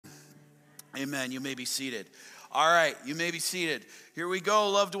Amen. You may be seated. All right, you may be seated. Here we go,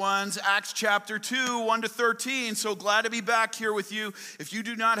 loved ones. Acts chapter 2, 1 to 13. So glad to be back here with you. If you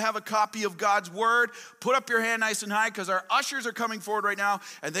do not have a copy of God's Word, put up your hand nice and high because our ushers are coming forward right now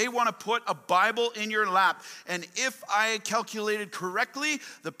and they want to put a Bible in your lap. And if I calculated correctly,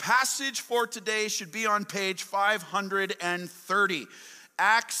 the passage for today should be on page 530.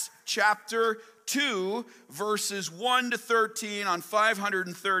 Acts chapter 2, verses 1 to 13 on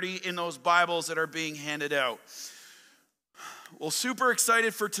 530 in those Bibles that are being handed out. Well, super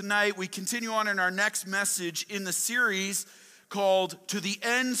excited for tonight. We continue on in our next message in the series called To the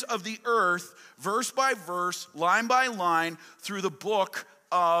Ends of the Earth, verse by verse, line by line, through the book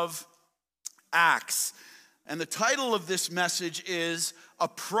of Acts. And the title of this message is A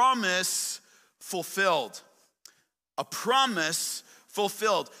Promise Fulfilled. A Promise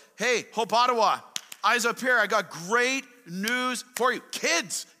Fulfilled. Hey, Hope Ottawa, eyes up here. I got great news for you.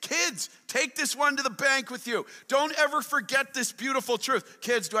 Kids, take this one to the bank with you. Don't ever forget this beautiful truth.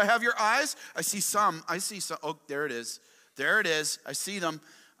 Kids, do I have your eyes? I see some. Oh, there it is. I see them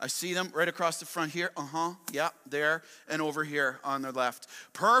right across the front here. Yeah, there and over here on the left.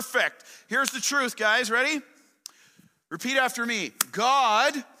 Perfect. Here's the truth, guys. Ready? Repeat after me.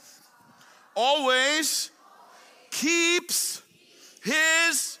 God always keeps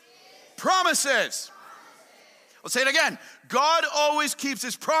his promises. I'll say it again. God always keeps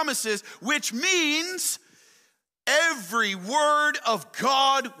his promises, which means every word of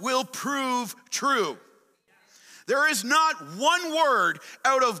God will prove true. There is not one word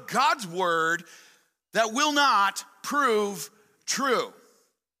out of God's word that will not prove true.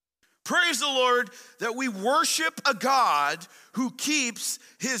 Praise the Lord that we worship a God who keeps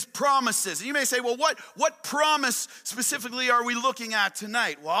his promises. And you may say, well, what promise specifically are we looking at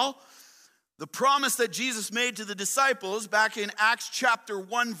tonight? Well, the promise that Jesus made to the disciples back in Acts chapter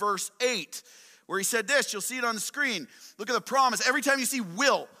 1, verse 8, where he said this, you'll see it on the screen. Look at the promise. Every time you see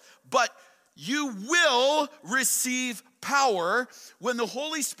will, but you will receive power when the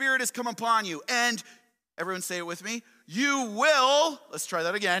Holy Spirit has come upon you. And everyone say it with me. You will, let's try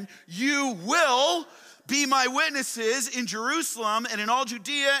that again. You will be my witnesses in Jerusalem and in all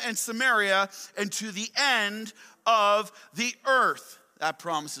Judea and Samaria and to the end of the earth. That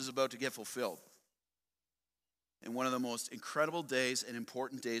promise is about to get fulfilled in one of the most incredible days and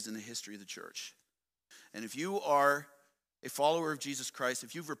important days in the history of the church. And if you are a follower of Jesus Christ,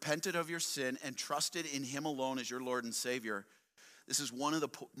 if you've repented of your sin and trusted in him alone as your Lord and Savior, this is one of the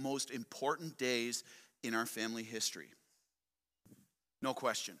most important days in our family history. No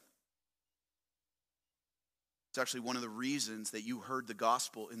question. It's actually one of the reasons that you heard the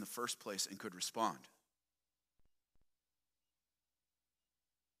gospel in the first place and could respond.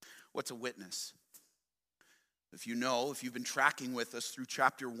 What's a witness? If you've been tracking with us through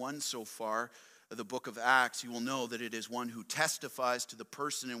chapter 1 so far of the book of Acts, you will know that it is one who testifies to the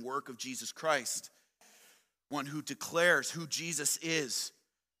person and work of Jesus Christ. One who declares who Jesus is,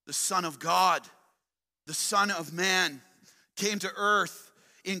 the Son of God, the Son of Man, came to earth,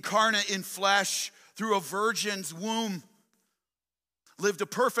 incarnate in flesh, through a virgin's womb, lived a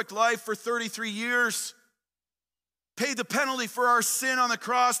perfect life for 33 years, paid the penalty for our sin on the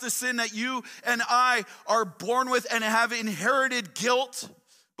cross, the sin that you and I are born with and have inherited guilt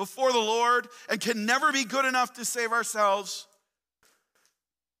before the Lord and can never be good enough to save ourselves.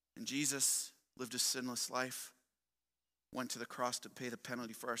 And Jesus lived a sinless life, went to the cross to pay the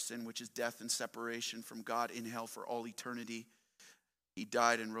penalty for our sin, which is death and separation from God in hell for all eternity. He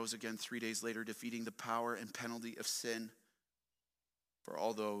died and rose again 3 days later, defeating the power and penalty of sin for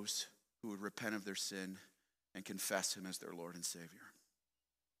all those who would repent of their sin and confess him as their Lord and Savior.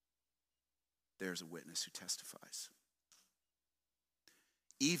 There's a witness who testifies.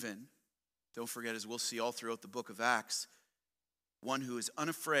 Even, don't forget, as we'll see all throughout the book of Acts, one who is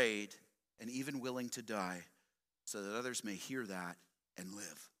unafraid and even willing to die so that others may hear that and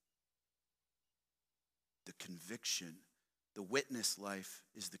live. The conviction. The witness life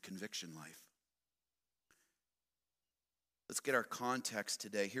is the conviction life. Let's get our context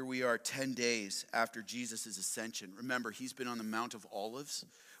today. Here we are 10 days after Jesus' ascension. Remember, he's been on the Mount of Olives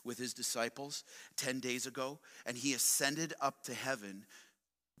with his disciples 10 days ago, and he ascended up to heaven.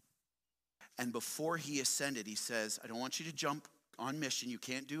 And before he ascended, he says, I don't want you to jump on mission. You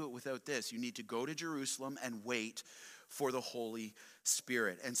can't do it without this. You need to go to Jerusalem and wait for the Holy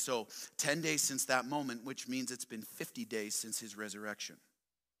Spirit. And so 10 days since that moment, which means it's been 50 days since his resurrection.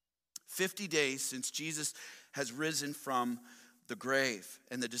 50 days since Jesus has risen from the grave.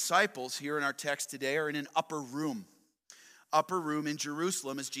 And the disciples here in our text today are in an upper room. upper room in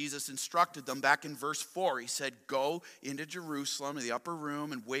Jerusalem as Jesus instructed them back in verse 4. He said, go into Jerusalem, to the upper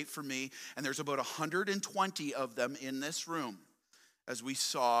room, and wait for me. And there's about 120 of them in this room, as we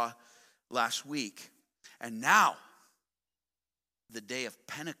saw last week. And now, the day of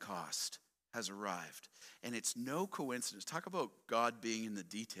Pentecost has arrived. And it's no coincidence. Talk about God being in the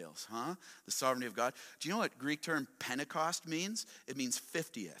details, huh? The sovereignty of God. Do you know what Greek term Pentecost means? It means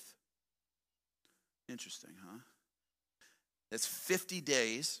 50th. Interesting, huh? It's 50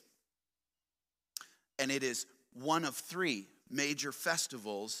 days, and it is one of 3 major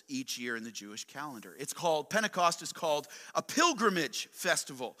festivals each year in the Jewish calendar. Pentecost is called a pilgrimage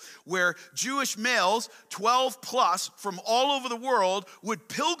festival, where Jewish males, 12 plus from all over the world, would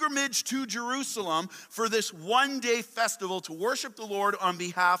pilgrimage to Jerusalem for this one-day festival to worship the Lord on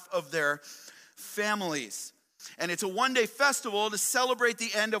behalf of their families. And it's a one-day festival to celebrate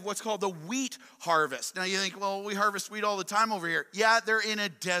the end of what's called the wheat harvest. Now you think, well, we harvest wheat all the time over here. Yeah, they're in a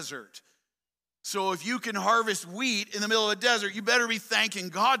desert. So if you can harvest wheat in the middle of a desert, you better be thanking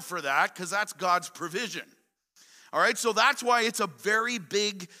God for that, because that's God's provision. All right, so that's why it's a very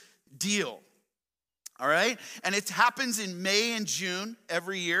big deal. All right, and it happens in May and June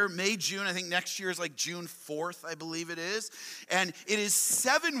every year. May, June, I think next year is like June 4th, I believe it is. And it is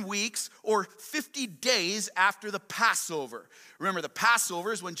 7 weeks or 50 days after the Passover. Remember, the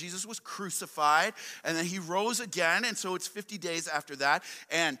Passover is when Jesus was crucified, and then he rose again, and so it's 50 days after that.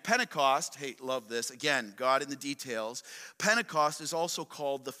 And Pentecost, hey, love this, again, God in the details. Pentecost is also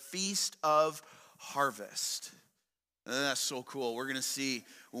called the Feast of Harvest. And that's so cool. We're going to see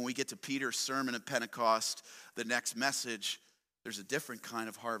when we get to Peter's sermon at Pentecost, the next message, there's a different kind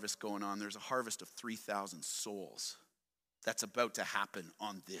of harvest going on. There's a harvest of 3,000 souls. That's about to happen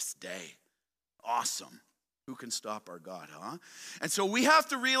on this day. Awesome. Who can stop our God, huh? And so we have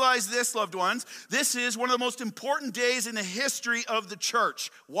to realize this, loved ones. This is one of the most important days in the history of the church.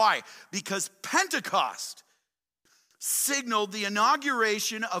 Why? Because Pentecost signaled the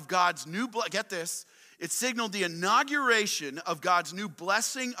inauguration of God's new, get this, it signaled the inauguration of God's new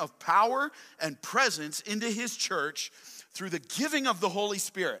blessing of power and presence into his church through the giving of the Holy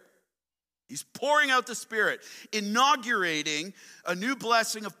Spirit. He's pouring out the Spirit, inaugurating a new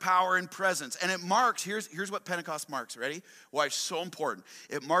blessing of power and presence. And it marks, here's what Pentecost marks, ready? Why it's so important.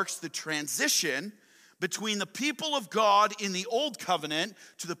 It marks the transition between the people of God in the old covenant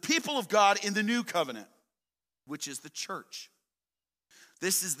to the people of God in the new covenant, which is the church.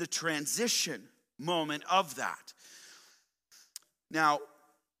 This is the transition moment of that. Now,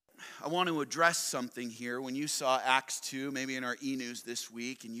 I want to address something here. When you saw Acts 2, maybe in our e-news this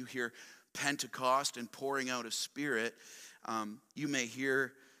week, and you hear Pentecost and pouring out a Spirit, you may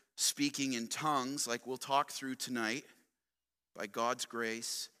hear speaking in tongues, like we'll talk through tonight, by God's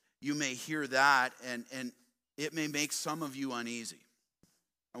grace. You may hear that, and it may make some of you uneasy.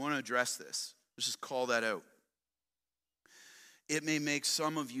 I want to address this. Let's just call that out. It may make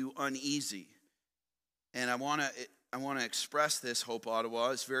some of you uneasy. And I want to express this, Hope Ottawa.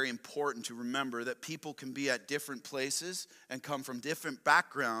 It's very important to remember that people can be at different places and come from different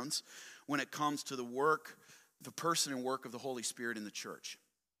backgrounds when it comes to the person and work of the Holy Spirit in the church.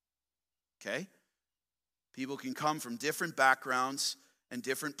 Okay? People can come from different backgrounds and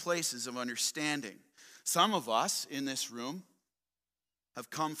different places of understanding. Some of us in this room have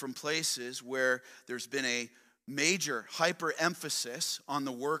come from places where there's been a major hyper-emphasis on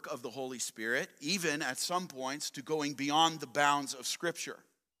the work of the Holy Spirit, even at some points to going beyond the bounds of Scripture,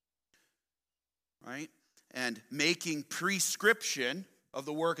 right? And making prescription of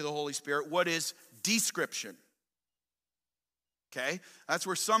the work of the Holy Spirit what is description, okay? That's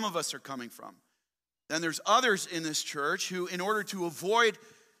where some of us are coming from. Then there's others in this church who, in order to avoid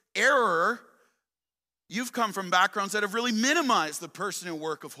error, you've come from backgrounds that have really minimized the person and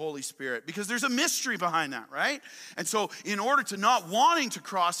work of Holy Spirit because there's a mystery behind that, right? And so in order to not wanting to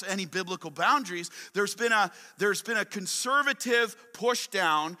cross any biblical boundaries, there's been a conservative push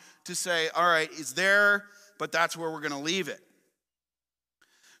down to say, all right, it's there, but that's where we're going to leave it.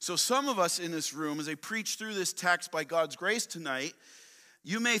 So some of us in this room, as I preach through this text by God's grace tonight,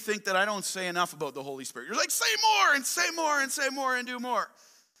 you may think that I don't say enough about the Holy Spirit. You're like, say more and say more and say more and do more.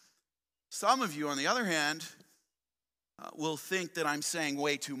 Some of you, on the other hand, will think that I'm saying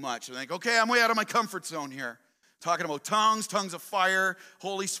way too much. And think, okay, I'm way out of my comfort zone here. Talking about tongues of fire,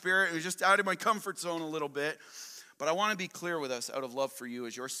 Holy Spirit. We're just out of my comfort zone a little bit. But I want to be clear with us out of love for you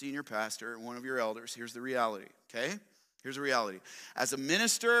as your senior pastor and one of your elders. Here's the reality, okay? Here's the reality. As a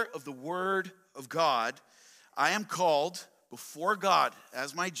minister of the Word of God, I am called before God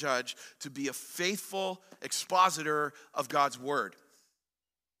as my judge to be a faithful expositor of God's Word.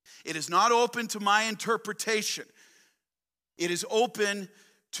 It is not open to my interpretation. It is open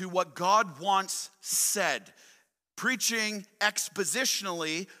to what God wants said. Preaching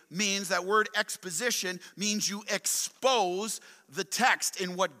expositionally means, that word exposition means you expose the text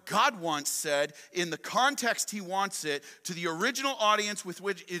in what God wants said, in the context he wants it, to the original audience with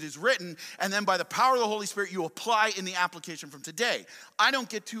which it is written, and then by the power of the Holy Spirit, you apply in the application from today. I don't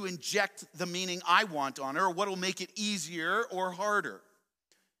get to inject the meaning I want on it, or what will make it easier or harder.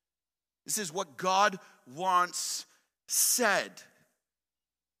 This is what God wants said.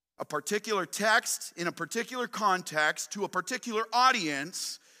 A particular text in a particular context to a particular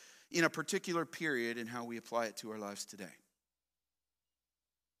audience in a particular period, and how we apply it to our lives today.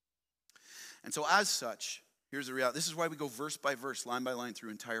 And so as such, here's the reality. This is why we go verse by verse, line by line through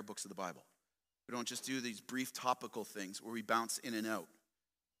entire books of the Bible. We don't just do these brief topical things where we bounce in and out.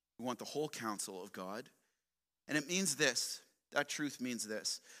 We want the whole counsel of God. And it means this. That truth means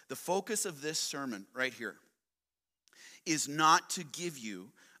this. The focus of this sermon right here is not to give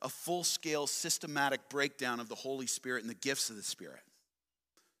you a full-scale systematic breakdown of the Holy Spirit and the gifts of the Spirit.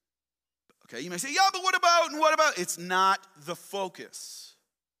 Okay, you may say, yeah, but what about, and what about? It's not the focus.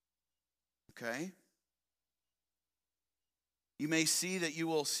 Okay? You may see that you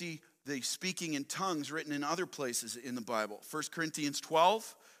will see the speaking in tongues written in other places in the Bible. 1 Corinthians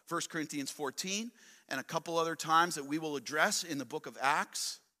 12, 1 Corinthians 14, and a couple other times that we will address in the book of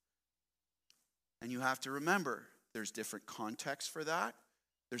Acts. And you have to remember, there's different contexts for that.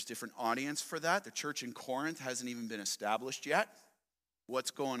 There's different audience for that. The church in Corinth hasn't even been established yet.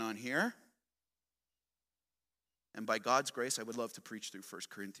 What's going on here? And by God's grace, I would love to preach through 1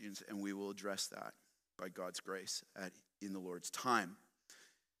 Corinthians, and we will address that by God's grace in the Lord's time.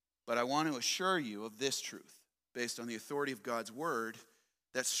 But I want to assure you of this truth, based on the authority of God's word,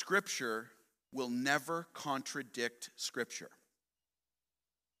 that Scripture will never contradict Scripture.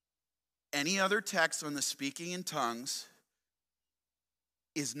 Any other text on the speaking in tongues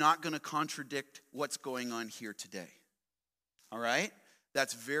is not going to contradict what's going on here today. All right?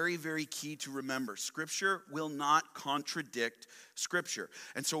 That's very, very key to remember. Scripture will not contradict Scripture.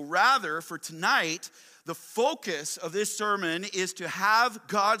 And so rather, for tonight, the focus of this sermon is to have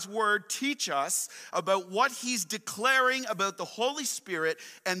God's word teach us about what he's declaring about the Holy Spirit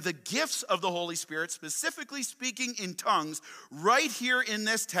and the gifts of the Holy Spirit, specifically speaking in tongues, right here in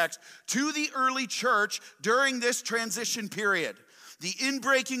this text, to the early church during this transition period. The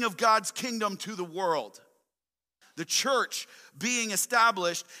inbreaking of God's kingdom to the world. The church being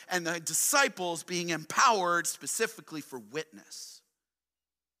established and the disciples being empowered specifically for witness.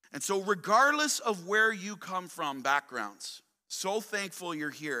 And so regardless of where you come from, backgrounds, so thankful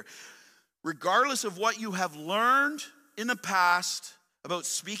you're here. Regardless of what you have learned in the past about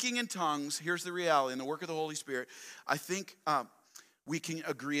speaking in tongues, here's the reality in the work of the Holy Spirit. I think we can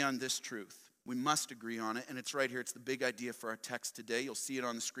agree on this truth. We must agree on it, and it's right here. It's the big idea for our text today. You'll see it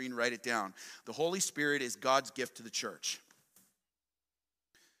on the screen. Write it down. The Holy Spirit is God's gift to the church.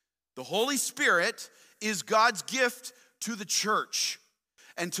 The Holy Spirit is God's gift to the church.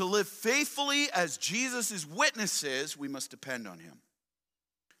 And to live faithfully as Jesus' witnesses, we must depend on him.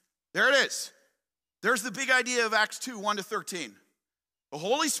 There it is. There's the big idea of Acts 2, 1-13. The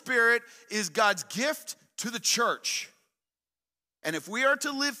Holy Spirit is God's gift to the church. And if we are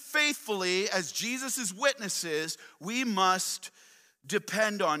to live faithfully as Jesus' witnesses, we must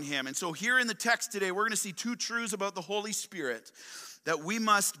depend on him. And so here in the text today, we're going to see two truths about the Holy Spirit that we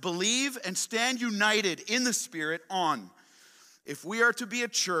must believe and stand united in the Spirit on. If we are to be a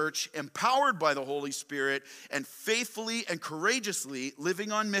church empowered by the Holy Spirit and faithfully and courageously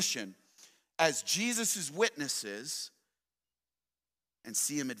living on mission as Jesus' witnesses and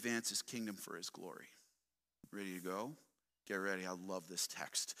see him advance his kingdom for his glory. Ready to go? Get ready. I love this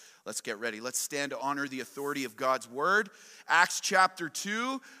text. Let's get ready. Let's stand to honor the authority of God's word. Acts chapter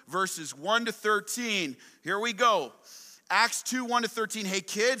 2, verses 1-13. Here we go. Acts 2, 1-13. Hey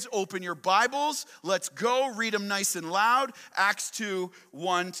kids, open your Bibles. Let's go. Read them nice and loud. Acts 2,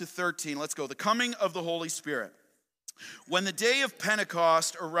 1-13. Let's go. The coming of the Holy Spirit. When the day of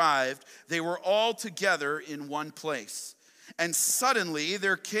Pentecost arrived, they were all together in one place. And suddenly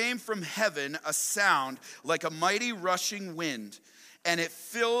there came from heaven a sound like a mighty rushing wind, and it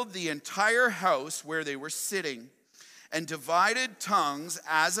filled the entire house where they were sitting. And divided tongues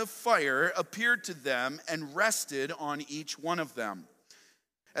as of fire appeared to them and rested on each one of them.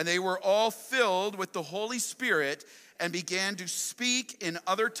 And they were all filled with the Holy Spirit and began to speak in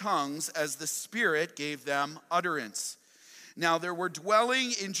other tongues as the Spirit gave them utterance. Now there were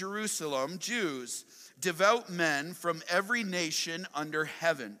dwelling in Jerusalem Jews, devout men from every nation under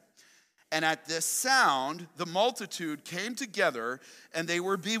heaven. And at this sound, the multitude came together, and they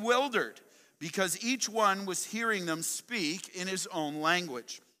were bewildered, because each one was hearing them speak in his own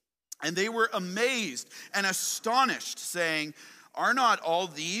language. And they were amazed and astonished, saying, "Are not all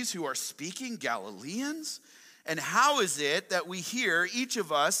these who are speaking Galileans? And how is it that we hear each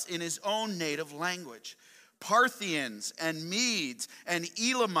of us in his own native language? Parthians and Medes and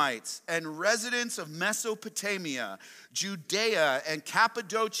Elamites and residents of Mesopotamia, Judea and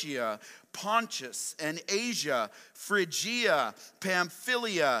Cappadocia, Pontus and Asia, Phrygia,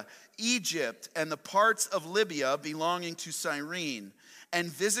 Pamphylia, Egypt, and the parts of Libya belonging to Cyrene,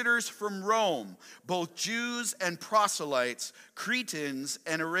 and visitors from Rome, both Jews and proselytes, Cretans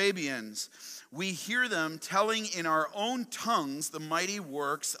and Arabians. We hear them telling in our own tongues the mighty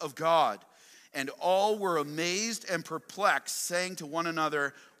works of God." And all were amazed and perplexed, saying to one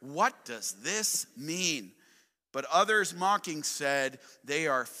another, "What does this mean?" But others mocking said, "They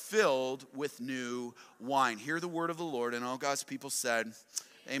are filled with new wine." Hear the word of the Lord. And all God's people said,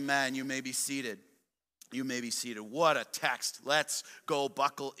 amen. You may be seated. You may be seated. What a text. Let's go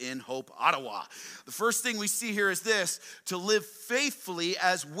buckle in, Hope Ottawa. The first thing we see here is this: to live faithfully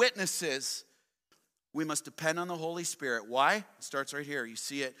as witnesses, we must depend on the Holy Spirit. Why? It starts right here. You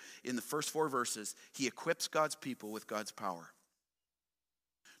see it in the first 4 verses. He equips God's people with God's power.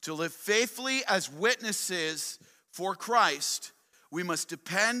 To live faithfully as witnesses for Christ, we must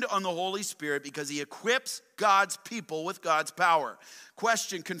depend on the Holy Spirit because he equips God's people with God's power.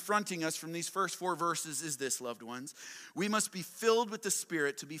 Question confronting us from these first 4 verses is this, loved ones. We must be filled with the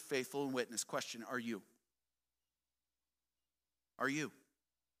Spirit to be faithful and witness. Question, are you? Are you?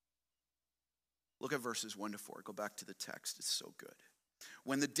 Look at verses 1 to 4. Go back to the text. It's so good.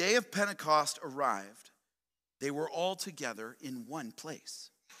 When the day of Pentecost arrived, they were all together in one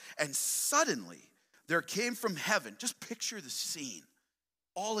place. And suddenly there came from heaven, just picture the scene,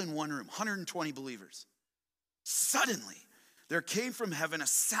 all in one room, 120 believers. Suddenly there came from heaven a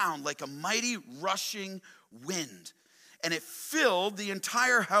sound like a mighty rushing wind, and it filled the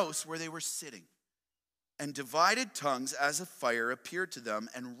entire house where they were sitting. And divided tongues as of fire appeared to them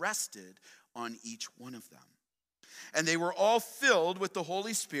and rested on each one of them. And they were all filled with the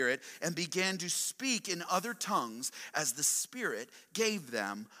Holy Spirit and began to speak in other tongues as the Spirit gave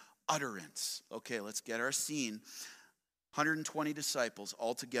them utterance. Okay, let's get our scene. 120 disciples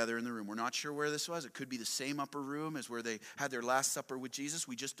all together in the room. We're not sure where this was. It could be the same upper room as where they had their Last Supper with Jesus.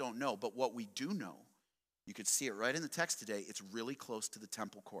 We just don't know. But what we do know, you could see it right in the text today, it's really close to the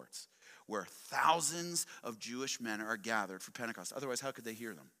temple courts where thousands of Jewish men are gathered for Pentecost. Otherwise, how could they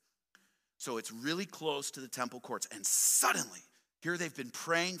hear them? So it's really close to the temple courts. And suddenly, here they've been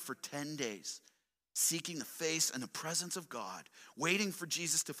praying for 10 days, seeking the face and the presence of God, waiting for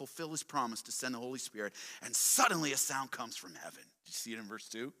Jesus to fulfill his promise to send the Holy Spirit. And suddenly a sound comes from heaven. Did you see it in verse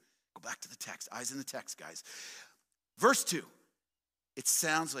 2? Go back to the text. Eyes in the text, guys. Verse 2. It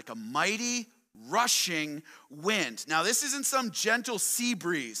sounds like a mighty rushing wind. Now, this isn't some gentle sea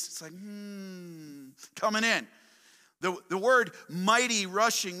breeze. It's like, coming in. The word mighty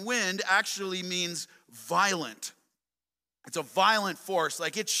rushing wind actually means violent. It's a violent force,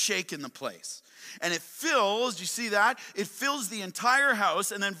 like it's shaking the place. And it fills, you see that? It fills the entire house.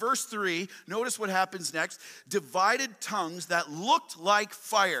 And then verse 3, notice what happens next. Divided tongues that looked like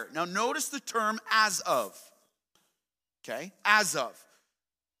fire. Now notice the term as of. Okay? As of.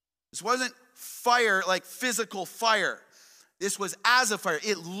 This wasn't fire, like physical fire. This was as of fire.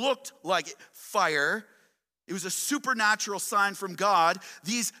 It looked like fire. It was a supernatural sign from God.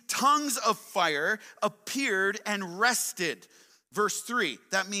 These tongues of fire appeared and rested. Verse 3,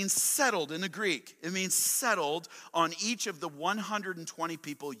 that means settled in the Greek. It means settled on each of the 120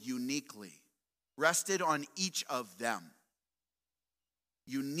 people uniquely. Rested on each of them.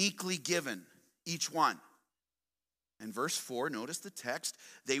 Uniquely given, each one. And verse 4, notice the text,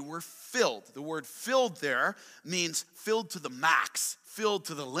 they were filled. The word filled there means filled to the max, filled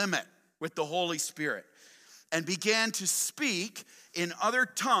to the limit with the Holy Spirit. And began to speak in other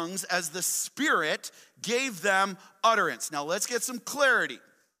tongues as the Spirit gave them utterance. Now let's get some clarity.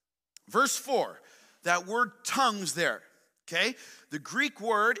 Verse 4, that word tongues there, okay? The Greek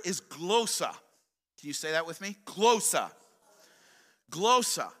word is glossa. Can you say that with me? Glossa.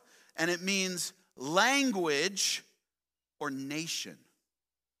 Glossa. And it means language or nation.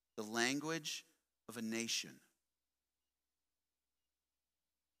 The language of a nation.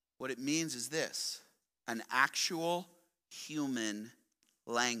 What it means is this. An actual human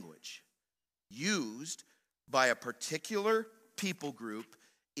language used by a particular people group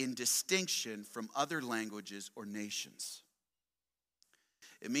in distinction from other languages or nations.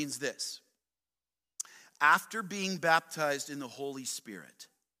 It means this. After being baptized in the Holy Spirit,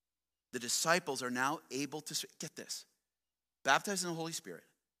 the disciples are now able to, get this, baptized in the Holy Spirit,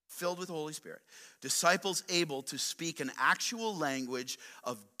 filled with the Holy Spirit, disciples able to speak an actual language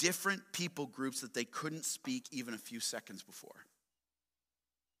of different people groups that they couldn't speak even a few seconds before.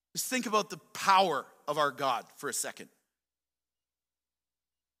 Just think about the power of our God for a second.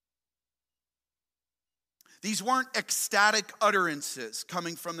 These weren't ecstatic utterances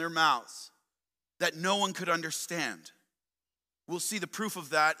coming from their mouths that no one could understand. We'll see the proof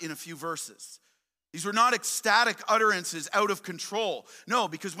of that in a few verses. These were not ecstatic utterances out of control. No,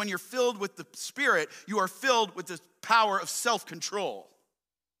 because when you're filled with the Spirit, you are filled with the power of self-control.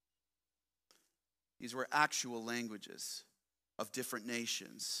 These were actual languages of different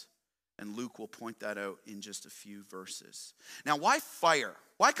nations. And Luke will point that out in just a few verses. Now, why fire?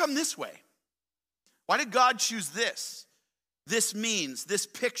 Why come this way? Why did God choose this? This means, this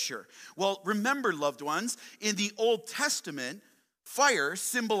picture. Well, remember, loved ones, in the Old Testament, fire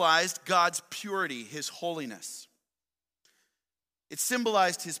symbolized God's purity, his holiness. It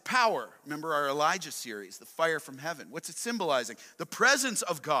symbolized his power. Remember our Elijah series, the fire from heaven. What's it symbolizing? The presence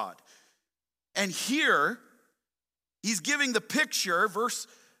of God. And here, he's giving the picture, verse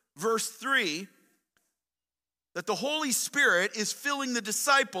 3, that the Holy Spirit is filling the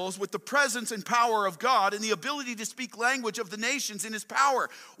disciples with the presence and power of God and the ability to speak language of the nations in his power.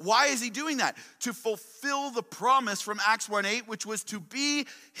 Why is he doing that? To fulfill the promise from Acts 1:8, which was to be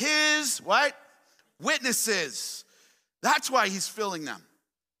his, what? Witnesses. That's why he's filling them.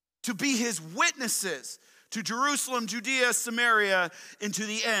 To be his witnesses to Jerusalem, Judea, Samaria, and to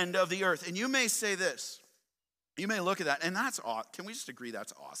the end of the earth. And you may say this. You may look at that, and that's awesome. Can we just agree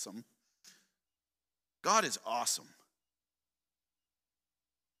that's awesome? God is awesome.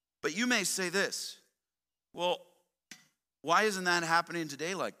 But you may say this, well, why isn't that happening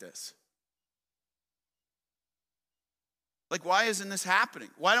today like this? Like, why isn't this happening?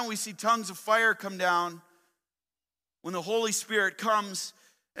 Why don't we see tongues of fire come down when the Holy Spirit comes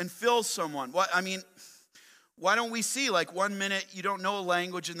and fills someone? Why don't we see, like, 1 minute you don't know a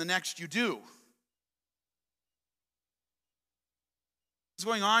language and the next you do? What's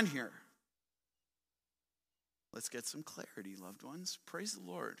going on here? Let's get some clarity, loved ones. Praise the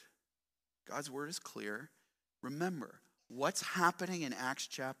Lord. God's word is clear. Remember, what's happening in Acts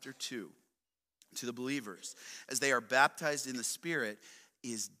chapter 2 to the believers as they are baptized in the Spirit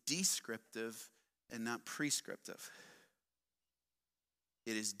is descriptive and not prescriptive.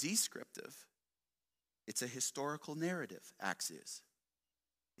 It is descriptive. It's a historical narrative, Acts is.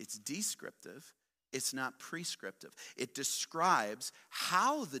 It's descriptive. It's not prescriptive. It describes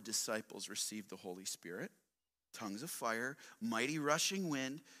how the disciples received the Holy Spirit. Tongues of fire, mighty rushing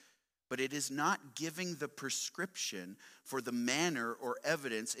wind, but it is not giving the prescription for the manner or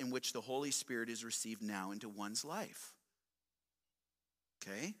evidence in which the Holy Spirit is received now into one's life.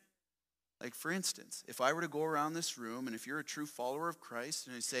 Okay? Like, for instance, if I were to go around this room, and if you're a true follower of Christ,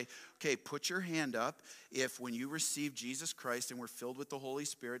 and I say, okay, put your hand up if when you received Jesus Christ and were filled with the Holy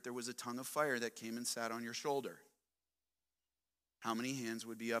Spirit, there was a tongue of fire that came and sat on your shoulder. How many hands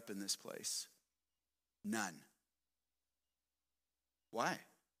would be up in this place? None. Why?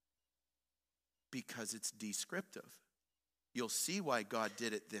 Because it's descriptive. You'll see why God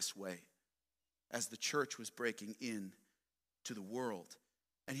did it this way as the church was breaking in to the world.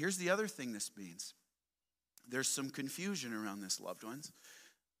 And here's the other thing this means. There's some confusion around this, loved ones.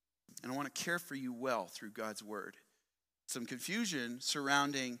 And I want to care for you well through God's word. Some confusion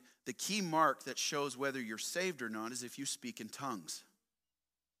surrounding the key mark that shows whether you're saved or not is if you speak in tongues.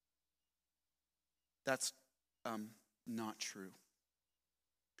 That's not true.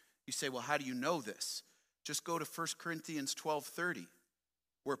 You say, well, how do you know this? Just go to 1 Corinthians 12:30,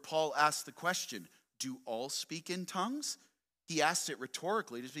 where Paul asks the question, do all speak in tongues? He asks it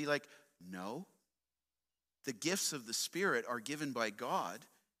rhetorically to be like, no. The gifts of the Spirit are given by God,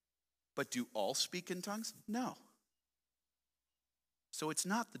 but do all speak in tongues? No. So it's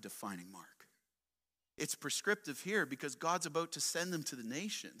not the defining mark. It's prescriptive here because God's about to send them to the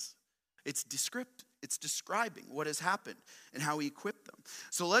nations. It's descriptive. It's describing what has happened and how he equipped them.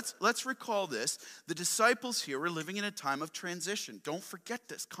 So let's recall this. The disciples here were living in a time of transition. Don't forget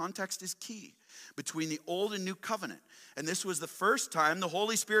this. Context is key between the old and new covenant. And this was the first time the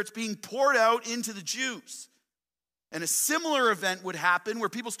Holy Spirit's being poured out into the Jews. And a similar event would happen where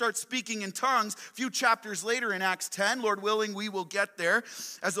people start speaking in tongues. A few chapters later in Acts 10, Lord willing, we will get there,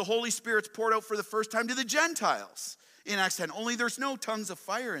 as the Holy Spirit's poured out for the first time to the Gentiles in Acts 10. Only there's no tongues of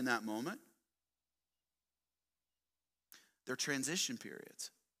fire in that moment. They're transition periods.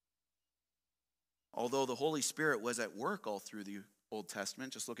 Although the Holy Spirit was at work all through the Old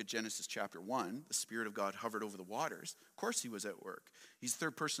Testament, just look at Genesis chapter 1. The Spirit of God hovered over the waters. Of course he was at work. He's the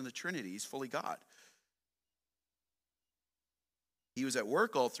third person of the Trinity. He's fully God. He was at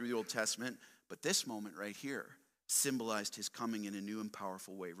work all through the Old Testament, but this moment right here symbolized his coming in a new and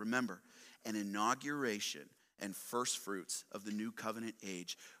powerful way. Remember, an inauguration and first fruits of the new covenant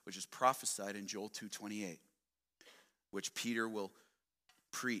age, which is prophesied in Joel 2:28, which Peter will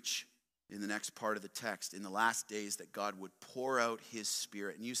preach in the next part of the text, in the last days, that God would pour out his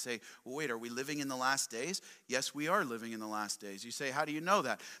Spirit. And you say, well, wait, are we living in the last days? Yes, we are living in the last days. You say, how do you know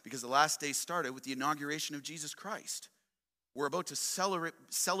that? Because the last days started with the inauguration of Jesus Christ. We're about to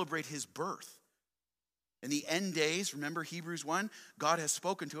celebrate his birth. In the end days, remember Hebrews 1, God has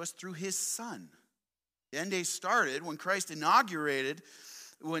spoken to us through his Son. The end days started when Christ inaugurated,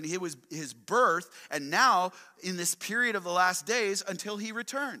 when it was his birth, and now in this period of the last days until he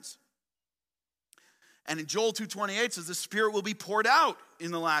returns. And in Joel 2:28 says the Spirit will be poured out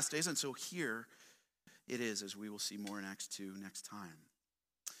in the last days. And so here it is, as we will see more in Acts 2 next time.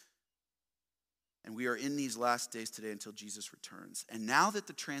 And we are in these last days today until Jesus returns. And now that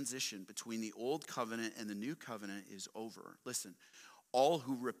the transition between the old covenant and the new covenant is over, listen, all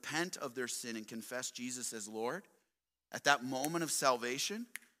who repent of their sin and confess Jesus as Lord, at that moment of salvation,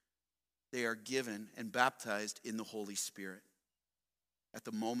 they are given and baptized in the Holy Spirit. At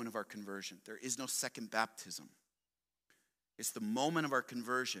the moment of our conversion. There is no second baptism. It's the moment of our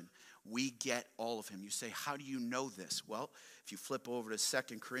conversion. We get all of him. You say, how do you know this? Well, if you flip over to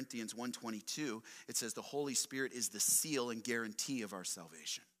 2 Corinthians 1:22, it says the Holy Spirit is the seal and guarantee of our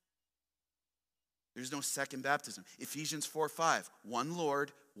salvation. There's no second baptism. Ephesians 4:5, one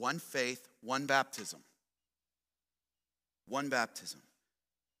Lord, one faith, one baptism. One baptism.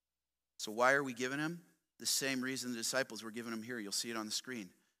 So why are we giving him? The same reason the disciples were giving him here. You'll see it on the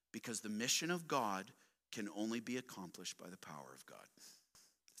screen. Because the mission of God can only be accomplished by the power of God.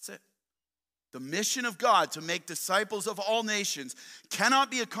 That's it. The mission of God to make disciples of all nations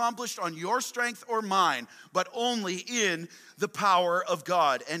cannot be accomplished on your strength or mine, but only in the power of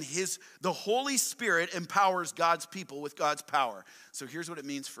God. And the Holy Spirit empowers God's people with God's power. So here's what it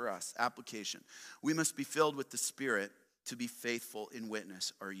means for us. Application. We must be filled with the Spirit to be faithful in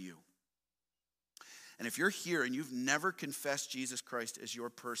witness. Are you? And if you're here and you've never confessed Jesus Christ as your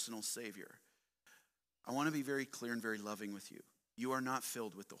personal Savior, I want to be very clear and very loving with you. You are not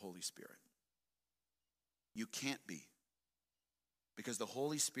filled with the Holy Spirit. You can't be. Because the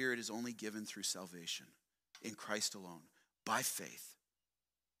Holy Spirit is only given through salvation, in Christ alone, by faith,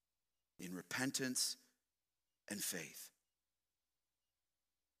 in repentance and faith.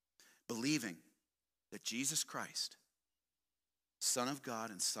 Believing that Jesus Christ, Son of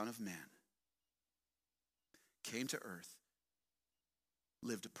God and Son of Man, came to earth,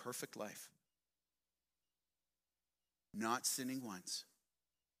 lived a perfect life, not sinning once,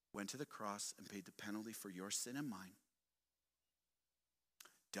 went to the cross and paid the penalty for your sin and mine,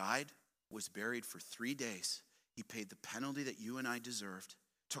 died, was buried for 3 days. He paid the penalty that you and I deserved,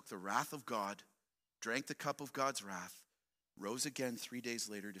 took the wrath of God, drank the cup of God's wrath, rose again 3 days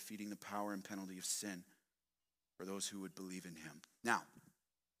later, defeating the power and penalty of sin for those who would believe in him. Now,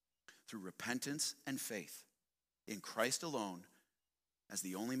 through repentance and faith, in Christ alone, as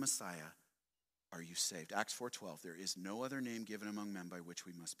the only Messiah, are you saved. Acts 4:12, there is no other name given among men by which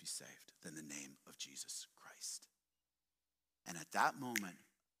we must be saved than the name of Jesus Christ. And at that moment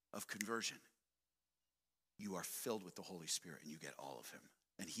of conversion, you are filled with the Holy Spirit and you get all of him.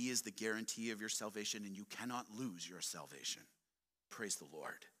 And he is the guarantee of your salvation, and you cannot lose your salvation. Praise the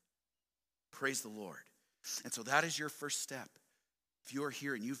Lord. Praise the Lord. And so that is your first step. If you are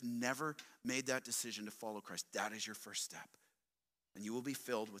here and you've never made that decision to follow Christ, that is your first step. And you will be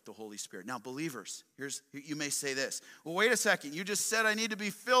filled with the Holy Spirit. Now, believers, you may say this. Well, wait a second. You just said I need to be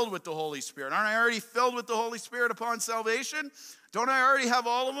filled with the Holy Spirit. Aren't I already filled with the Holy Spirit upon salvation? Don't I already have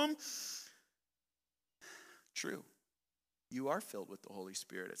all of them? True. You are filled with the Holy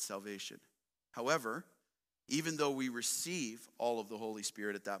Spirit at salvation. However, even though we receive all of the Holy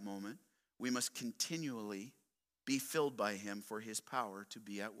Spirit at that moment, we must continually be filled by him for his power to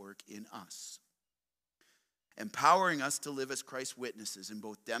be at work in us, empowering us to live as Christ's witnesses in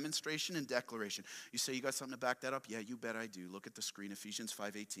both demonstration and declaration. You say, you got something to back that up? Yeah, you bet I do. Look at the screen, Ephesians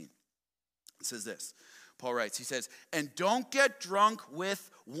 5:18. It says this. Paul writes, he says, and don't get drunk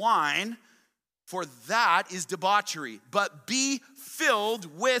with wine, for that is debauchery, but be filled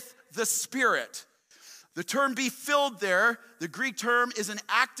with the Spirit. The term be filled there, the Greek term is an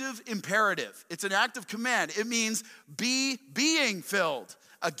active imperative. It's an active command. It means be being filled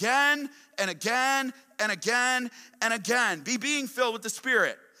again and again and again and again. Be being filled with the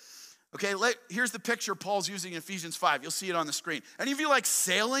Spirit. Okay, here's the picture Paul's using in Ephesians 5. You'll see it on the screen. Any of you like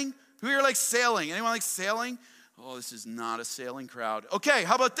sailing? Who here likes sailing? Anyone like sailing? Oh, this is not a sailing crowd. Okay,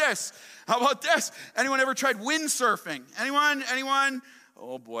 how about this? How about this? Anyone ever tried windsurfing? Anyone?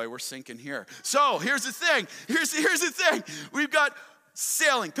 Oh boy, we're sinking here. So here's the thing. Here's the thing. We've got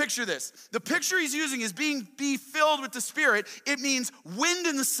sailing. Picture this. The picture he's using is be filled with the Spirit. It means wind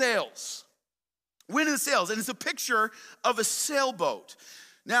in the sails. Wind in the sails. And it's a picture of a sailboat.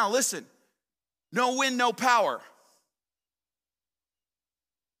 Now listen. No wind, no power.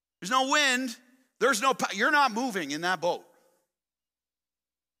 There's no wind. There's no power. You're not moving in that boat.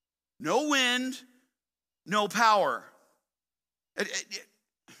 No wind, no power.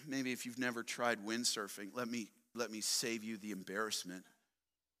 Maybe if you've never tried windsurfing, let me save you the embarrassment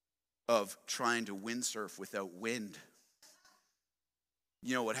of trying to windsurf without wind.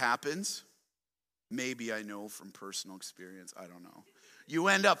 You know what happens? Maybe I know from personal experience. I don't know. You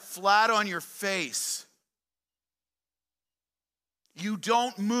end up flat on your face. You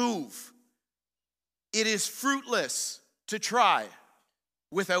don't move. It is fruitless to try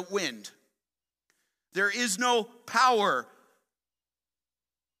without wind. There is no power.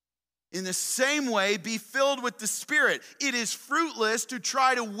 In the same way, be filled with the Spirit. It is fruitless to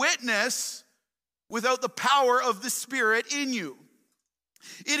try to witness without the power of the Spirit in you.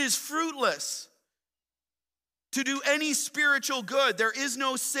 It is fruitless to do any spiritual good. There is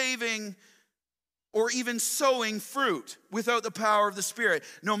no saving or even sowing fruit without the power of the Spirit.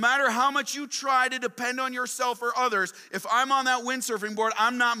 No matter how much you try to depend on yourself or others, if I'm on that windsurfing board,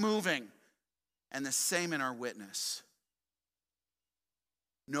 I'm not moving. And the same in our witness.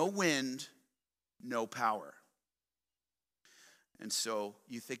 No wind, no power. And so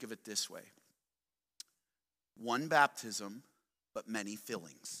you think of it this way. One baptism, but many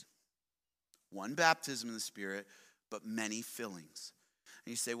fillings. One baptism in the Spirit, but many fillings.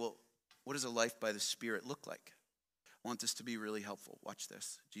 And you say, well, what does a life by the Spirit look like? I want this to be really helpful. Watch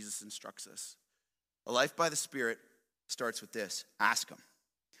this. Jesus instructs us. A life by the Spirit starts with this. Ask him.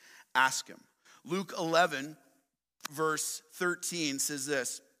 Ask him. Luke 11, verse 13 says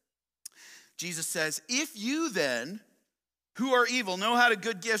this. Jesus says, if you then, who are evil, know how to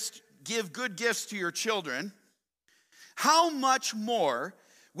give good gifts to your children, how much more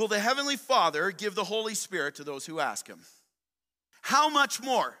will the Heavenly Father give the Holy Spirit to those who ask him? How much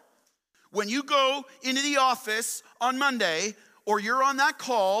more? When you go into the office on Monday, or you're on that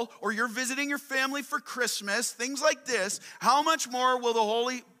call, or you're visiting your family for Christmas, things like this, how much more will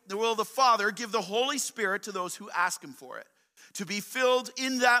the Father give the Holy Spirit to those who ask him for it? To be filled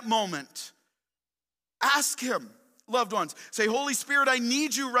in that moment. Ask him, loved ones. Say, Holy Spirit, I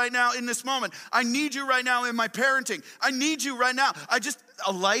need you right now in this moment. I need you right now in my parenting. I need you right now.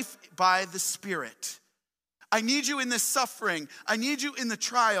 A life by the Spirit. I need you in this suffering. I need you in the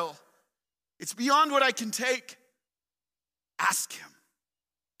trial. It's beyond what I can take. Ask him.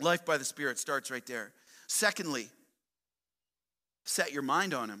 Life by the Spirit starts right there. Secondly, set your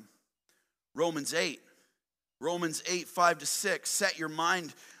mind on him. Romans 8, 5-6. Set your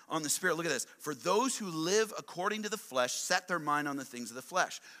mind on the Spirit. Look at this. For those who live according to the flesh set their mind on the things of the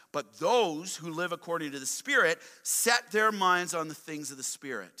flesh. But those who live according to the Spirit set their minds on the things of the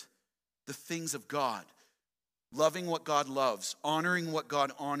Spirit. The things of God. Loving what God loves, honoring what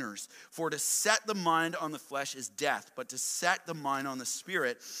God honors. For to set the mind on the flesh is death, but to set the mind on the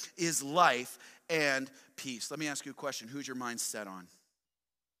Spirit is life and peace. Let me ask you a question. Who's your mind set on?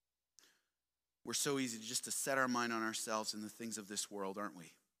 We're so easy just to set our mind on ourselves and the things of this world, aren't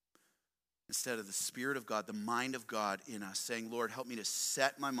we? Instead of the Spirit of God, the mind of God in us, saying, Lord, help me to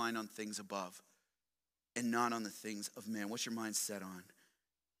set my mind on things above and not on the things of man. What's your mind set on?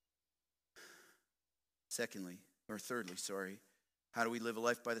 Thirdly, how do we live a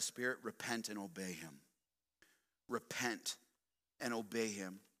life by the Spirit? Repent and obey him. Repent and obey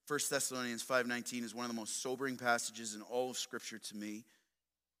him. 1 Thessalonians 5:19 is one of the most sobering passages in all of Scripture to me.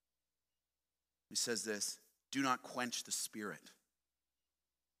 He says this, do not quench the Spirit.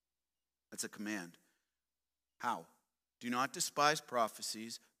 That's a command. How? Do not despise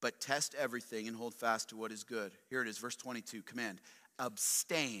prophecies, but test everything and hold fast to what is good. Here it is, verse 22, command.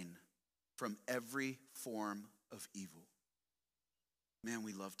 Abstain from every form of evil. Man,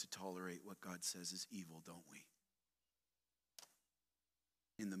 we love to tolerate what God says is evil, don't we?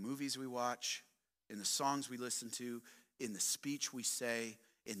 In the movies we watch, in the songs we listen to, in the speech we say,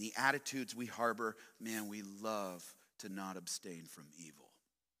 in the attitudes we harbor, man, we love to not abstain from evil.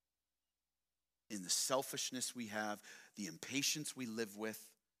 In the selfishness we have, the impatience we live with,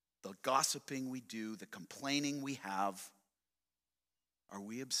 the gossiping we do, the complaining we have, are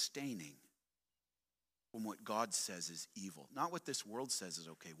we abstaining from what God says is evil? Not what this world says is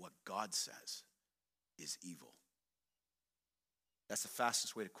okay, what God says is evil. That's the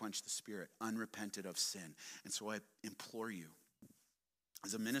fastest way to quench the Spirit, unrepented of sin. And so I implore you,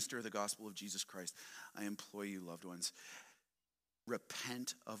 as a minister of the gospel of Jesus Christ, I implore you, loved ones,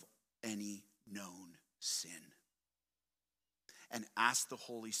 repent of any known sin. And ask the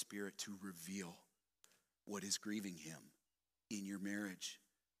Holy Spirit to reveal what is grieving him in your marriage,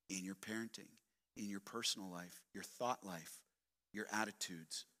 in your parenting, in your personal life, your thought life, your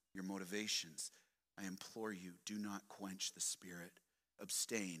attitudes, your motivations. I implore you, do not quench the Spirit.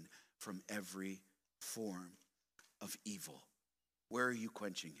 Abstain from every form of evil. Where are you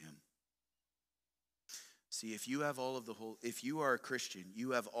quenching him? See, if you are a Christian,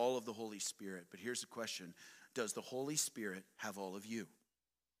 you have all of the Holy Spirit. But here's the question. Does the Holy Spirit have all of you?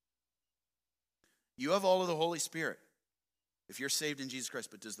 You have all of the Holy Spirit. If you're saved in Jesus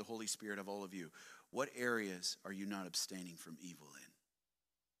Christ, but does the Holy Spirit have all of you? What areas are you not abstaining from evil in?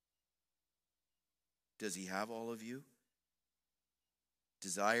 Does he have all of you?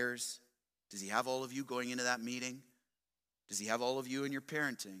 Desires? Does he have all of you going into that meeting? Does he have all of you in your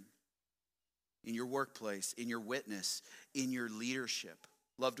parenting, in your workplace, in your witness, in your leadership?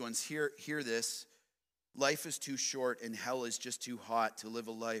 Loved ones, hear this. Life is too short and hell is just too hot to live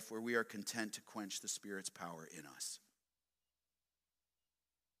a life where we are content to quench the Spirit's power in us.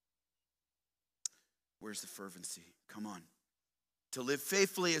 Where's the fervency? Come on. To live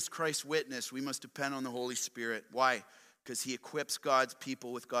faithfully as Christ's witness, we must depend on the Holy Spirit. Why? Because he equips God's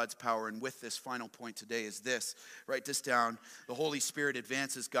people with God's power. And with this final point today is this. Write this down. The Holy Spirit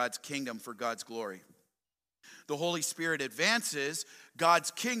advances God's kingdom for God's glory. The Holy Spirit advances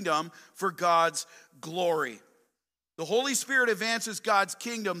God's kingdom for God's glory. The Holy Spirit advances God's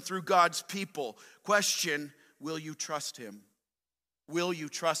kingdom through God's people. Question, will you trust him? Will you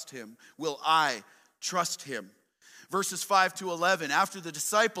trust him? Will I trust him? Verses 5 to 11, after the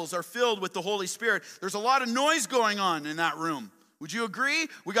disciples are filled with the Holy Spirit, there's a lot of noise going on in that room. Would you agree?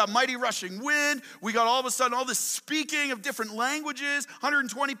 We got mighty rushing wind. We got all of a sudden all this speaking of different languages.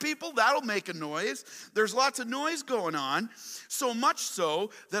 120 people, that'll make a noise. There's lots of noise going on. So much so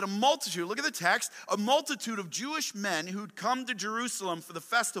that a multitude, look at the text, a multitude of Jewish men who'd come to Jerusalem for the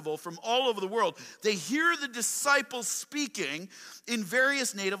festival from all over the world, they hear the disciples speaking in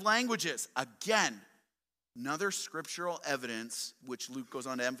various native languages. Again, another scriptural evidence, which Luke goes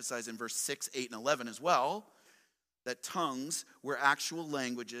on to emphasize in verse 6, 8, and 11 as well, that tongues were actual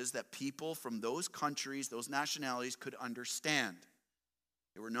languages that people from those countries, those nationalities could understand.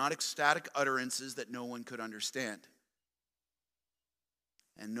 They were not ecstatic utterances that no one could understand.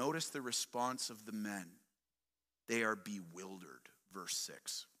 And notice the response of the men. They are bewildered, verse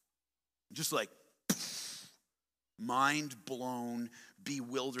 6. Just like mind blown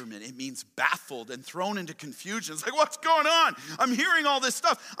bewilderment. It means baffled and thrown into confusion. It's like, what's going on? I'm hearing all this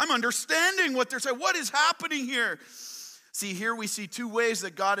stuff. I'm understanding what they're saying. What is happening here? See, here we see two ways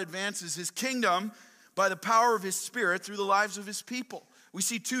that God advances his kingdom by the power of his Spirit through the lives of his people. We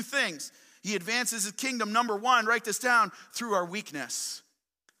see two things. He advances his kingdom, number one, write this down, through our weakness.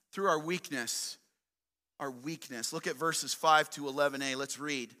 Through our weakness. Our weakness. Look at verses 5 to 11a. Let's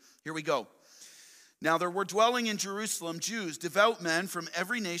read. Here we go. Now there were dwelling in Jerusalem Jews, devout men from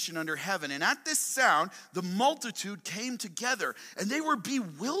every nation under heaven. And at this sound, the multitude came together, and they were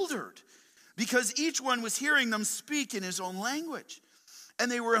bewildered, because each one was hearing them speak in his own language.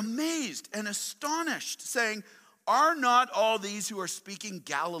 And they were amazed and astonished, saying, are not all these who are speaking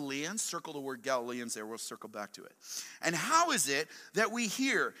Galileans? Circle the word Galileans there, we'll circle back to it. And how is it that we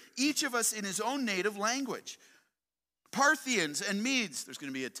hear, each of us in his own native language? Parthians and Medes. There's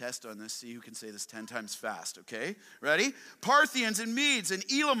going to be a test on this. See who can say this 10 times fast, okay? Ready? Parthians and Medes and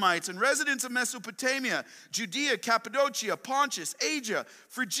Elamites and residents of Mesopotamia, Judea, Cappadocia, Pontus, Asia,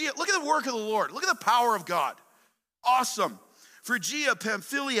 Phrygia. Look at the work of the Lord. Look at the power of God. Awesome. Phrygia,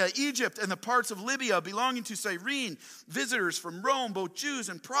 Pamphylia, Egypt, and the parts of Libya belonging to Cyrene, visitors from Rome, both Jews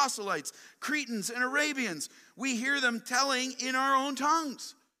and proselytes, Cretans and Arabians. We hear them telling in our own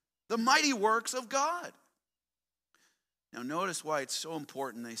tongues the mighty works of God. Now notice why it's so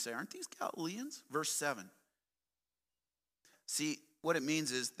important. They say, aren't these Galileans? Verse 7. See, what it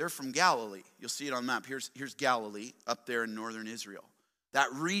means is they're from Galilee. You'll see it on the map. Here's Galilee up there in northern Israel. That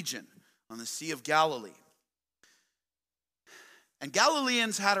region on the Sea of Galilee. And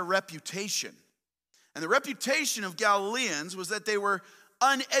Galileans had a reputation. And the reputation of Galileans was that they were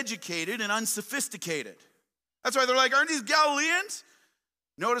uneducated and unsophisticated. That's why they're like, aren't these Galileans?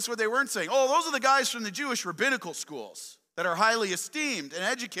 Notice what they weren't saying. Oh, those are the guys from the Jewish rabbinical schools that are highly esteemed and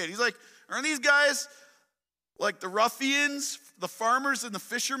educated. He's like, aren't these guys like the ruffians, the farmers and the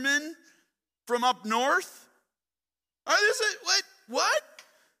fishermen from up north? What?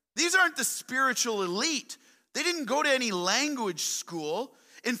 These aren't the spiritual elite. They didn't go to any language school.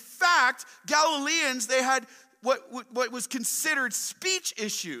 In fact, Galileans, they had what was considered speech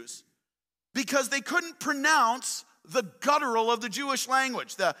issues because they couldn't pronounce the guttural of the Jewish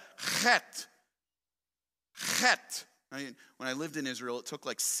language, the chet. Chet. When I lived in Israel, it took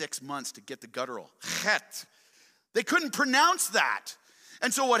like 6 months to get the guttural. Chet. They couldn't pronounce that.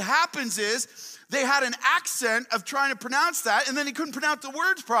 And so what happens is they had an accent of trying to pronounce that, and then they couldn't pronounce the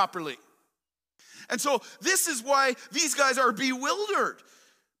words properly. And so this is why these guys are bewildered,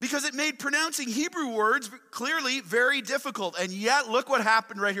 because it made pronouncing Hebrew words clearly very difficult. And yet, look what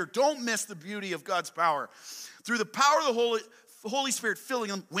happened right here. Don't miss the beauty of God's power. Through the power of the Holy Spirit filling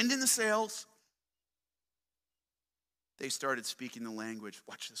them, wind in the sails, they started speaking the language.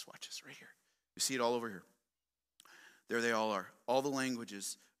 Watch this right here. You see it all over here. There they all are. All the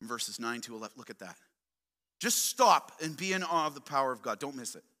languages in verses 9 to 11. Look at that. Just stop and be in awe of the power of God. Don't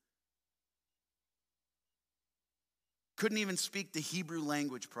miss it. Couldn't even speak the Hebrew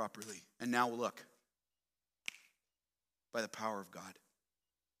language properly. And now look. By the power of God.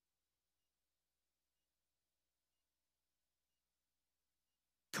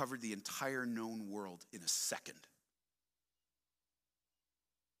 Covered the entire known world in a second.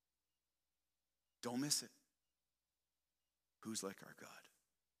 Don't miss it. Who's like our God?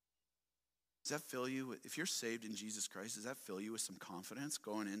 Does that fill you, if you're saved in Jesus Christ, does that fill you with some confidence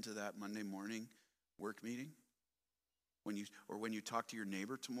going into that Monday morning work meeting? When you talk to your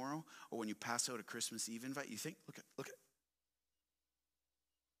neighbor tomorrow, or when you pass out a Christmas Eve invite, you think, look at.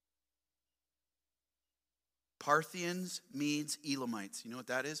 Parthians, Medes, Elamites. You know what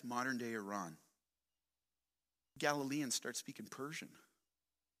that is? Modern day Iran. Galileans start speaking Persian.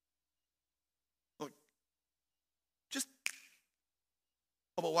 Look,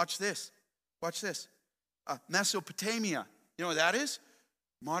 but watch this. Watch this. Mesopotamia. You know what that is?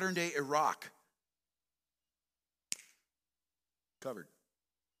 Modern day Iraq. Covered.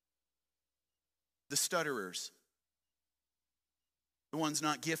 The stutterers. The ones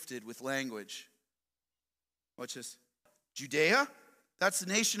not gifted with language. Watch this. Judea, that's the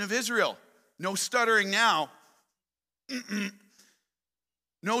nation of Israel. No stuttering now.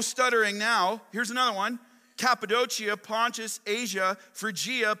 No stuttering now. Here's another one. Cappadocia, Pontus, Asia,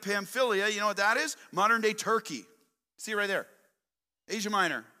 Phrygia, Pamphylia. You know what that is? Modern day Turkey. See right there. Asia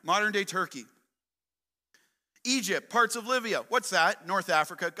Minor, modern day Turkey. Egypt, parts of Libya. What's that? North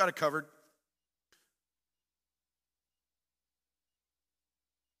Africa, got it covered.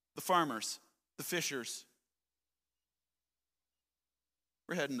 The farmers, the fishers.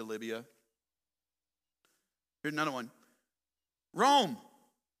 We're heading to Libya. Here's another one. Rome,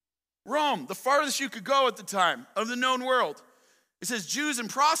 the farthest you could go at the time of the known world. It says Jews and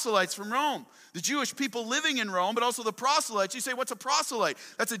proselytes from Rome. The Jewish people living in Rome, but also the proselytes. You say, what's a proselyte?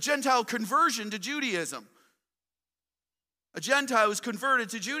 That's a Gentile conversion to Judaism. A Gentile who's converted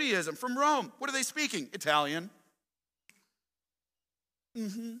to Judaism from Rome. What are they speaking? Italian.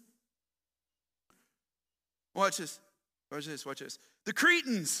 Watch this. The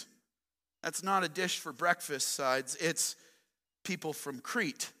Cretans. That's not a dish for breakfast sides. It's people from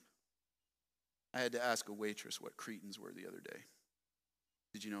Crete. I had to ask a waitress what Cretans were the other day.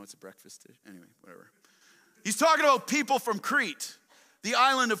 Did you know it's a breakfast dish? Anyway, whatever. He's talking about people from Crete, the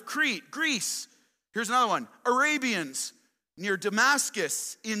island of Crete, Greece. Here's another one. Arabians near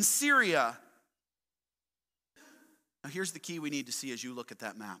Damascus in Syria. Now here's the key we need to see as you look at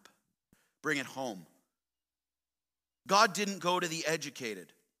that map. Bring it home. God didn't go to the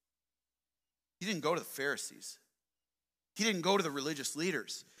educated. He didn't go to the Pharisees. He didn't go to the religious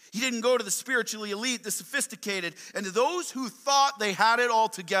leaders. He didn't go to the spiritually elite, the sophisticated, and to those who thought they had it all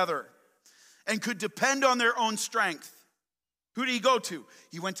together and could depend on their own strength. Who did he go to?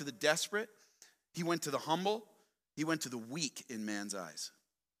 He went to the desperate. He went to the humble. He went to the weak in man's eyes.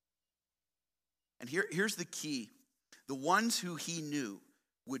 And here's the key. The ones who he knew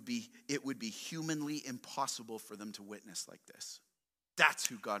it would be humanly impossible for them to witness like this. That's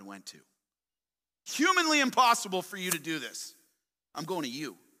who God went to. Humanly impossible for you to do this. I'm going to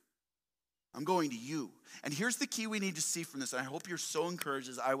you. I'm going to you. And here's the key we need to see from this. And I hope you're so encouraged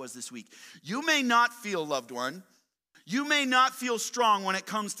as I was this week. You may not feel, loved one, you may not feel strong when it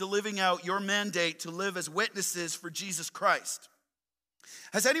comes to living out your mandate to live as witnesses for Jesus Christ.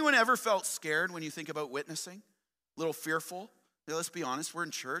 Has anyone ever felt scared when you think about witnessing? A little fearful? Yeah, let's be honest, we're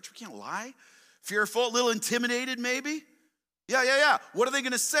in church. We can't lie. Fearful, a little intimidated maybe. Yeah. What are they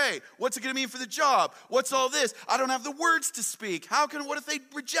going to say? What's it going to mean for the job? What's all this? I don't have the words to speak. What if they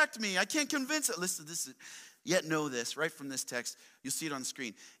reject me? I can't convince it. Listen, yet know this, right from this text. You'll see it on the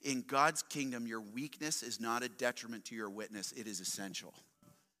screen. In God's kingdom, your weakness is not a detriment to your witness. It is essential.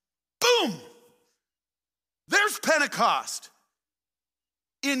 Boom! Pentecost.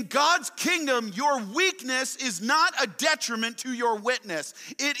 In God's kingdom, your weakness is not a detriment to your witness.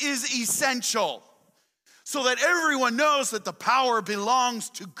 It is essential so that everyone knows that the power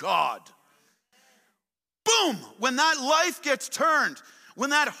belongs to God. Boom! When that life gets turned, when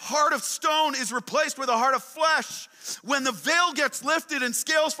that heart of stone is replaced with a heart of flesh, when the veil gets lifted and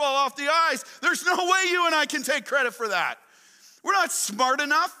scales fall off the eyes, there's no way you and I can take credit for that. We're not smart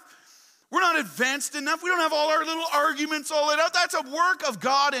enough. We're not advanced enough. We don't have all our little arguments all laid out. That's a work of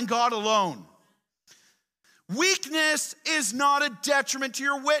God and God alone. Weakness is not a detriment to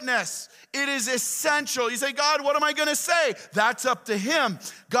your witness. It is essential. You say, God, what am I going to say? That's up to him.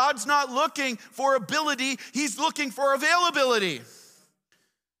 God's not looking for ability. He's looking for availability.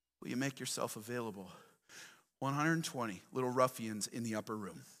 Will you make yourself available? 120 little ruffians in the upper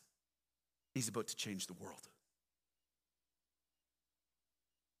room. He's about to change the world.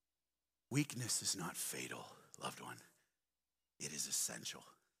 Weakness is not fatal, loved one. It is essential.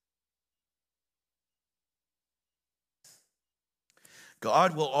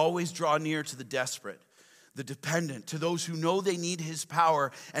 God will always draw near to the desperate, the dependent, to those who know they need his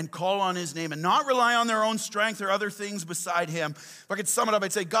power and call on his name and not rely on their own strength or other things beside him. If I could sum it up,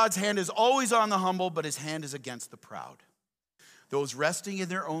 I'd say God's hand is always on the humble, but his hand is against the proud. Those resting in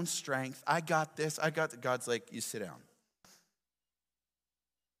their own strength, I got this, I got that. God's like, you sit down.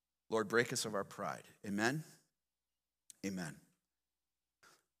 Lord, break us of our pride. Amen? Amen.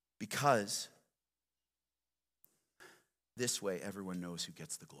 Because this way everyone knows who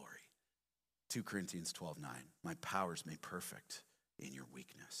gets the glory. 2 Corinthians 12:9. My power is made perfect in your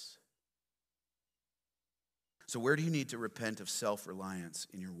weakness. So where do you need to repent of self-reliance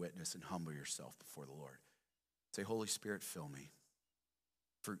in your witness and humble yourself before the Lord? Say, Holy Spirit, fill me.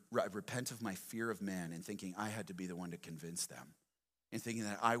 Repent of my fear of man and thinking I had to be the one to convince them. And thinking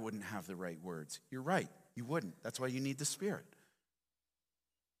that I wouldn't have the right words. You're right, you wouldn't. That's why you need the Spirit.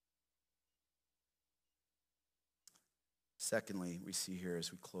 Secondly, we see here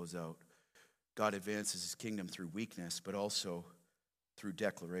as we close out, God advances his kingdom through weakness, but also through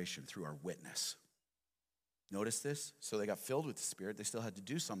declaration, through our witness. Notice this? So they got filled with the Spirit. They still had to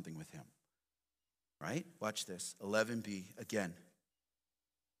do something with him. Right? Watch this. 11b again.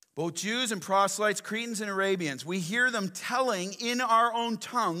 Both Jews and proselytes, Cretans and Arabians, we hear them telling in our own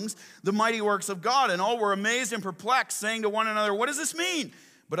tongues the mighty works of God. And all were amazed and perplexed, saying to one another, what does this mean?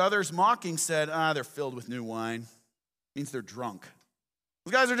 But others mocking said, they're filled with new wine. Means they're drunk.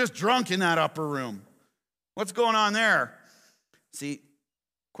 Those guys are just drunk in that upper room. What's going on there? See,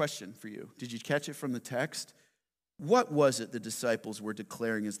 question for you. Did you catch it from the text? What was it the disciples were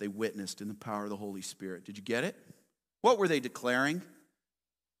declaring as they witnessed in the power of the Holy Spirit? Did you get it? What were they declaring?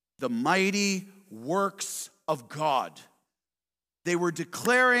 The mighty works of God. They were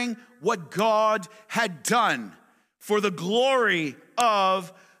declaring what God had done for the glory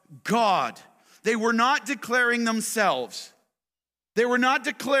of God. They were not declaring themselves. They were not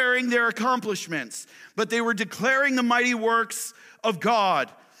declaring their accomplishments, but they were declaring the mighty works of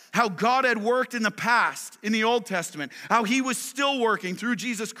God. How God had worked in the past, in the Old Testament, how he was still working through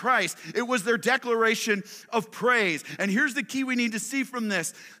Jesus Christ. It was their declaration of praise. And here's the key we need to see from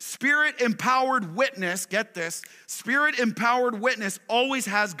this. Spirit-empowered witness, get this, Spirit-empowered witness always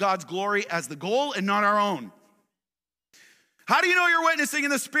has God's glory as the goal and not our own. How do you know you're witnessing in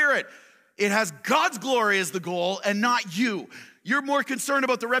the Spirit? It has God's glory as the goal and not you. You're more concerned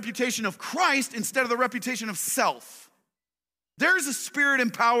about the reputation of Christ instead of the reputation of self. There's a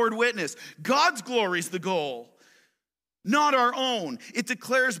Spirit-empowered witness. God's glory is the goal, not our own. It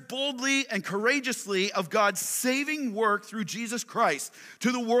declares boldly and courageously of God's saving work through Jesus Christ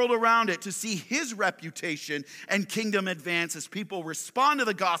to the world around it to see his reputation and kingdom advance as people respond to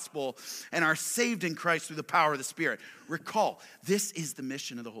the gospel and are saved in Christ through the power of the Spirit. Recall, this is the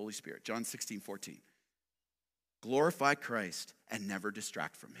mission of the Holy Spirit. John 16:14. Glorify Christ and never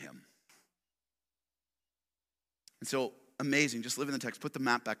distract from him. And so, amazing. Just live in the text. Put the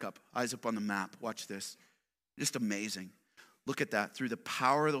map back up. Eyes up on the map. Watch this. Just amazing. Look at that. Through the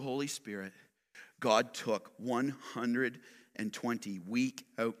power of the Holy Spirit, God took 120 weak,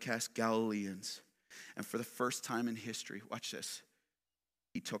 outcast Galileans. And for the first time in history, watch this,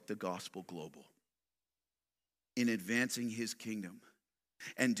 he took the gospel global in advancing his kingdom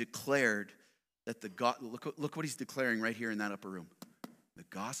and declared that look what he's declaring right here in that upper room. The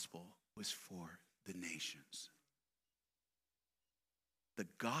gospel was for the nations. The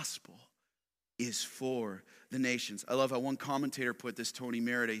gospel is for the nations. I love how one commentator put this, Tony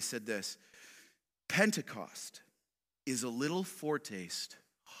Merida. He said this, Pentecost is a little foretaste,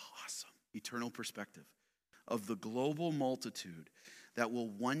 awesome, eternal perspective, of the global multitude that will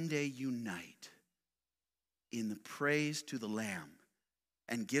one day unite in the praise to the Lamb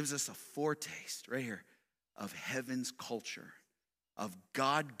and gives us a foretaste right here of heaven's culture, of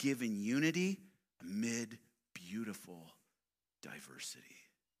God-given unity amid beautiful diversity.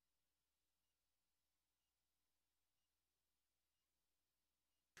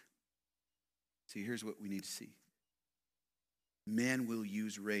 See, here's what we need to see. Man will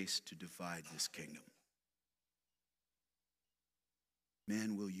use race to divide this kingdom.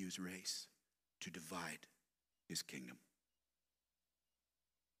 Man will use race to divide his kingdom.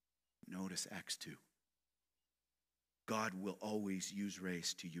 Notice Acts 2. God will always use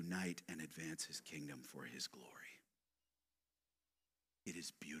race to unite and advance his kingdom for his glory. It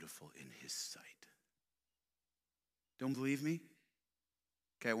is beautiful in his sight. Don't believe me?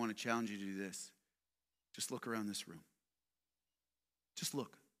 Okay, I want to challenge you to do this. Just look around this room. Just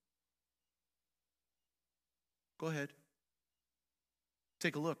look. Go ahead.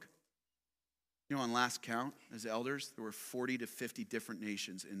 Take a look. You know, on last count, as elders, there were 40 to 50 different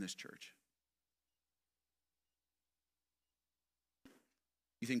nations in this church.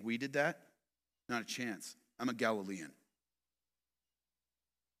 You think we did that? Not a chance. I'm a Galilean.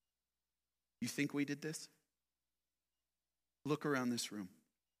 You think we did this? Look around this room.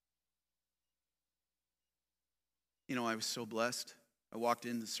 You know, I was so blessed. I walked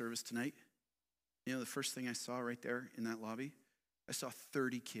into the service tonight. You know, the first thing I saw right there in that lobby, I saw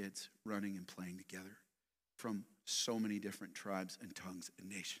 30 kids running and playing together from so many different tribes and tongues and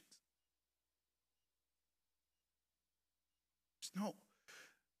nations.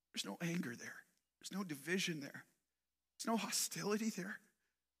 There's no anger there. There's no division there. There's no hostility there.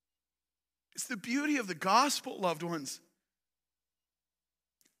 It's the beauty of the gospel, loved ones.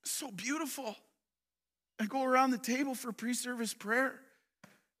 It's so beautiful. I go around the table for pre-service prayer,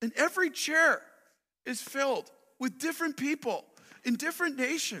 and every chair is filled with different people in different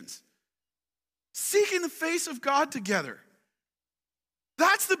nations, seeking the face of God together.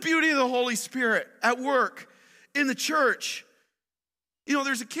 That's the beauty of the Holy Spirit at work in the church. You know,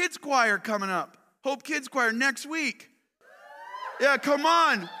 there's a kids choir coming up. Hope Kids Choir next week. Yeah, come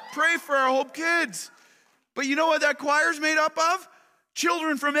on. Pray for our Hope Kids. But you know what that choir's made up of?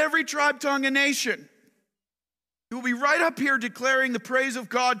 Children from every tribe, tongue, and nation. Who will be right up here declaring the praise of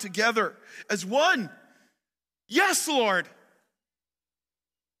God together as one. Yes, Lord.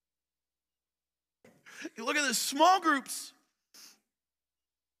 You look at the small groups.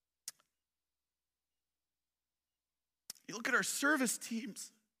 You look at our service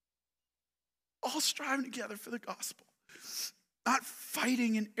teams, all striving together for the gospel, not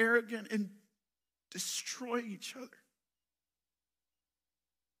fighting and arrogant and destroying each other.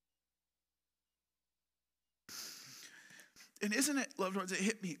 And isn't it, loved ones, it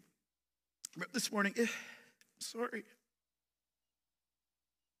hit me this morning. Sorry.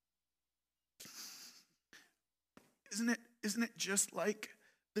 Isn't it just like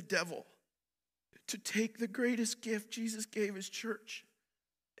the devil to take the greatest gift Jesus gave his church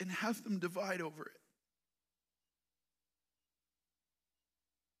and have them divide over it?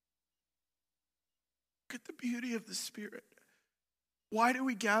 Look at the beauty of the Spirit. Why do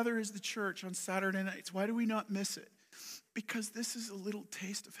we gather as the church on Saturday nights? Why do we not miss it? Because this is a little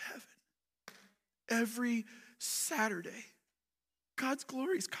taste of heaven. Every Saturday, God's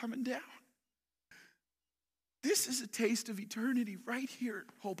glory is coming down. This is a taste of eternity right here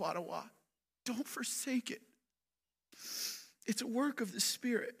at Hope Ottawa. Don't forsake it. It's a work of the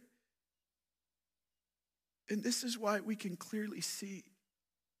Spirit. And this is why we can clearly see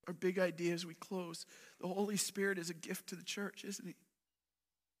our big idea as we close. The Holy Spirit is a gift to the church, isn't he?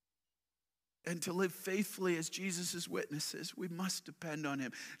 And to live faithfully as Jesus' witnesses, we must depend on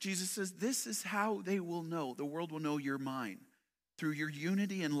him. Jesus says, this is how they will know. The world will know you're mine, through your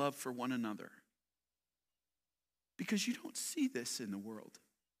unity and love for one another. Because you don't see this in the world.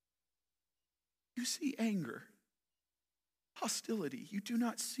 You see anger, hostility. You do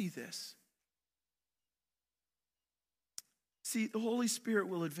not see this. See, the Holy Spirit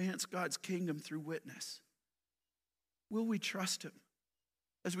will advance God's kingdom through witness. Will we trust him?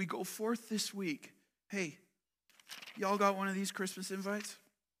 As we go forth this week, hey, y'all got one of these Christmas invites?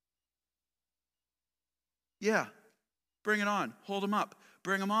 Yeah, bring it on. Hold them up.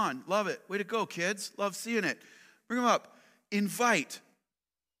 Bring them on. Love it. Way to go, kids. Love seeing it. Bring them up. Invite.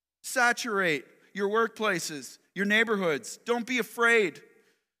 Saturate your workplaces, your neighborhoods. Don't be afraid.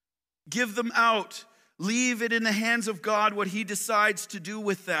 Give them out. Leave it in the hands of God what he decides to do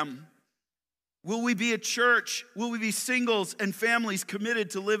with them. Will we be a church? Will we be singles and families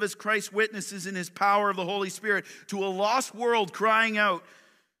committed to live as Christ's witnesses in his power of the Holy Spirit to a lost world crying out?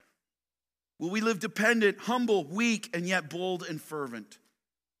 Will we live dependent, humble, weak, and yet bold and fervent,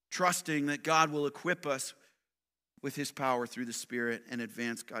 trusting that God will equip us with his power through the Spirit and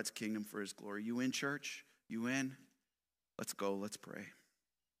advance God's kingdom for his glory. You in, church? You in? Let's go. Let's pray.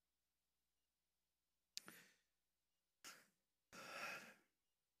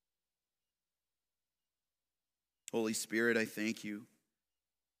 Holy Spirit, I thank you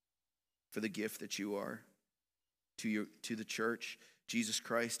for the gift that you are to the church. Jesus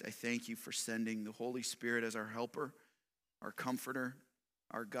Christ, I thank you for sending the Holy Spirit as our helper, our comforter,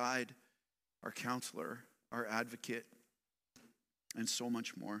 our guide, our counselor, our advocate, and so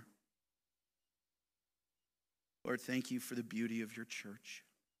much more. Lord, thank you for the beauty of your church.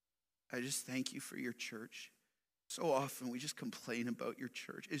 I just thank you for your church. So often we just complain about your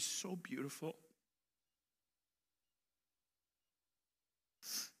church. It's so beautiful.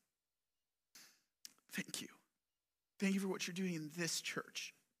 Thank you. Thank you for what you're doing in this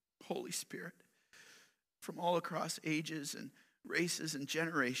church, Holy Spirit, from all across ages and races and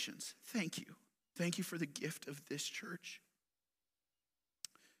generations. Thank you. Thank you for the gift of this church.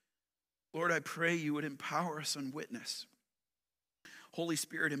 Lord, I pray you would empower us on witness. Holy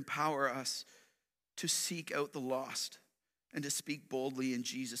Spirit, empower us to seek out the lost and to speak boldly in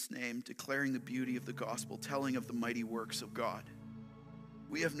Jesus' name, declaring the beauty of the gospel, telling of the mighty works of God.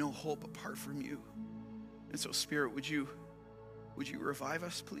 We have no hope apart from you. And so, Spirit, would you revive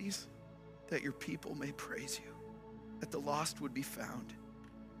us, please, that your people may praise you, that the lost would be found,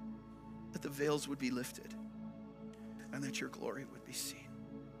 that the veils would be lifted, and that your glory would be seen.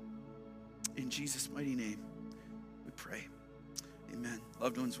 In Jesus' mighty name, we pray. Amen.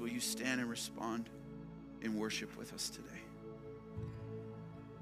 Loved ones, will you stand and respond in worship with us today?